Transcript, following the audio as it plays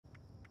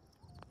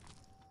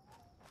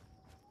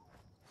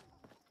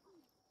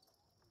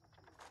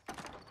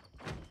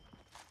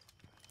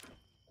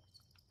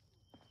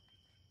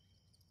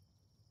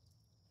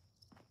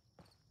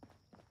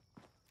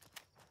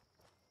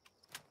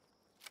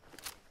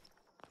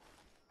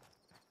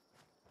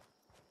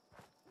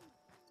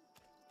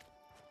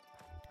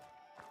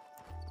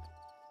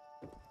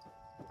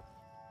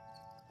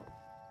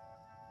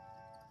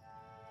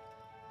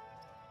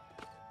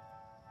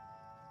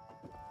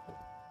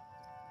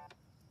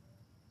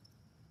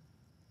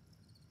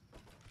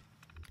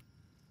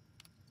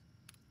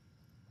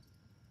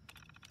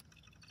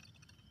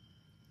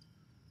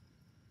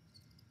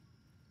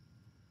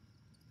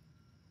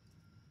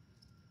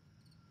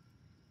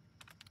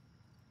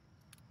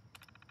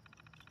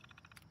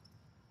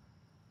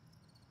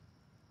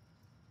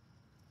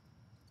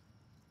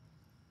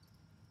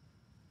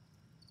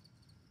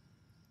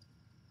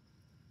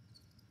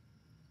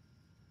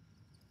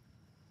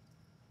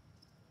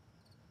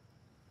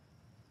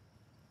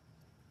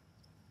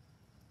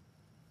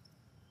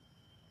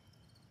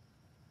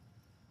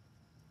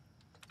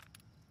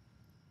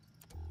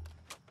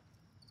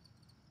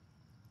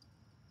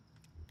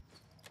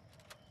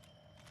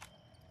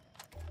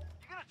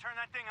turn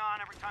that thing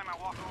on every time I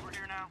walk over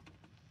here now?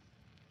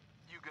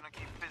 You gonna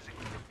keep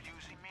physically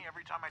abusing me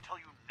every time I tell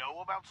you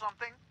no about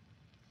something?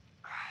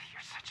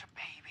 You're such a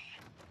baby.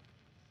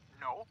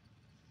 No.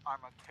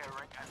 I'm a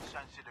caring and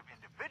sensitive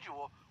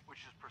individual,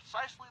 which is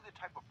precisely the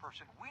type of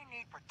person we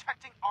need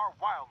protecting our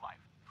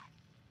wildlife.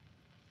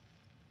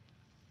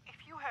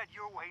 If you had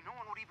your way, no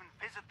one would even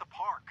visit the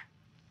park.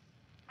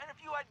 And if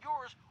you had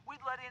yours,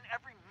 we'd let in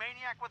every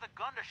maniac with a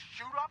gun to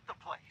shoot up the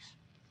place.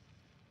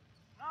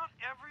 Not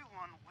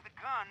everyone with a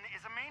gun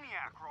is a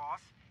maniac,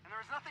 Ross. And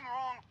there is nothing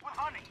wrong with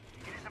hunting.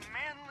 It is a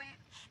manly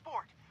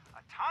sport.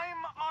 A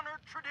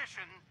time-honored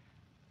tradition.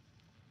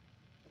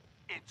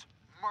 It's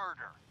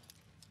murder.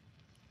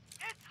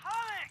 It's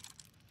hunting!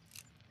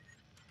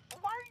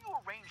 Why are you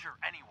a ranger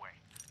anyway?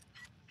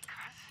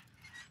 Because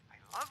I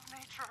love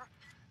nature,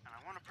 and I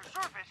want to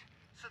preserve it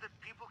so that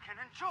people can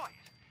enjoy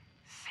it.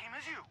 Same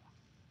as you.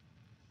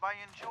 By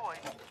enjoy,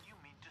 you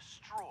mean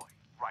destroy,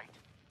 right?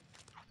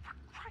 Oh, for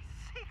Christ's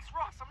sakes,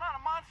 Ross, I'm not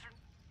a monster.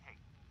 Hey,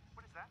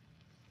 what is that?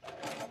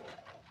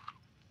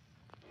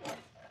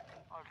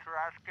 A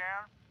trash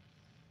can?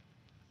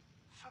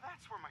 So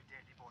that's where my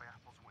dandy boy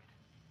apples went.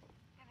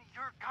 Into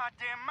your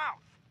goddamn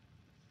mouth.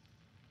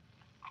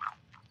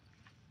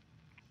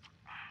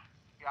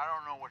 Yeah, I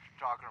don't know what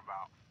you're talking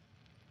about.